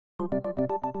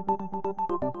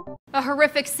A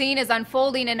horrific scene is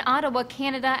unfolding in Ottawa,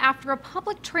 Canada, after a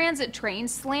public transit train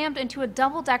slammed into a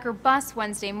double-decker bus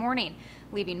Wednesday morning,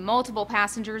 leaving multiple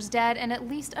passengers dead and at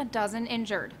least a dozen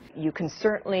injured. You can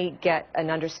certainly get an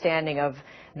understanding of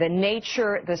the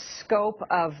nature, the scope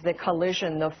of the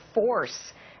collision, the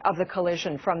force of the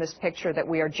collision from this picture that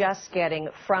we are just getting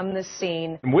from the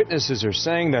scene. Witnesses are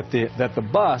saying that the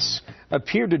bus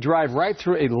appeared to drive right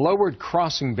through a lowered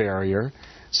crossing barrier.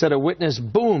 Said a witness,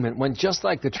 boom, it went just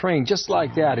like the train, just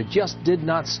like that. It just did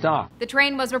not stop. The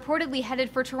train was reportedly headed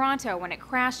for Toronto when it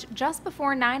crashed just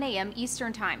before 9 a.m.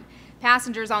 Eastern Time.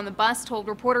 Passengers on the bus told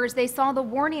reporters they saw the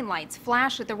warning lights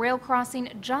flash at the rail crossing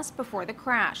just before the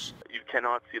crash. You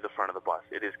cannot see the front of the bus.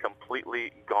 It is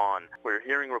completely gone. We're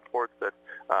hearing reports that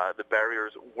the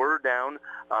barriers were down,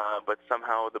 but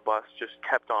somehow the bus just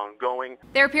kept on going.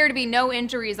 There appear to be no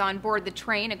injuries on board the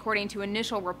train, according to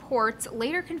initial reports,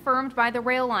 later confirmed by the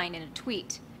rail line in a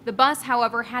tweet. The bus,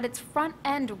 however, had its front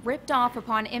end ripped off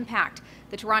upon impact.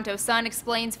 The Toronto Sun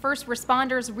explains first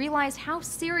responders realized how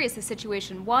serious the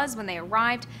situation was when they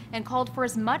arrived and called for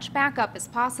as much backup as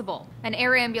possible. An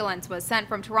air ambulance was sent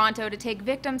from Toronto to take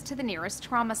victims to the nearest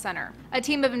trauma center. A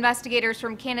team of investigators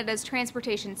from Canada's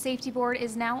Transportation Safety Board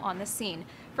is now on the scene.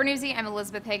 For Newsy, I'm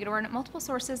Elizabeth Hagedorn. Multiple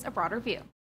sources, a broader view.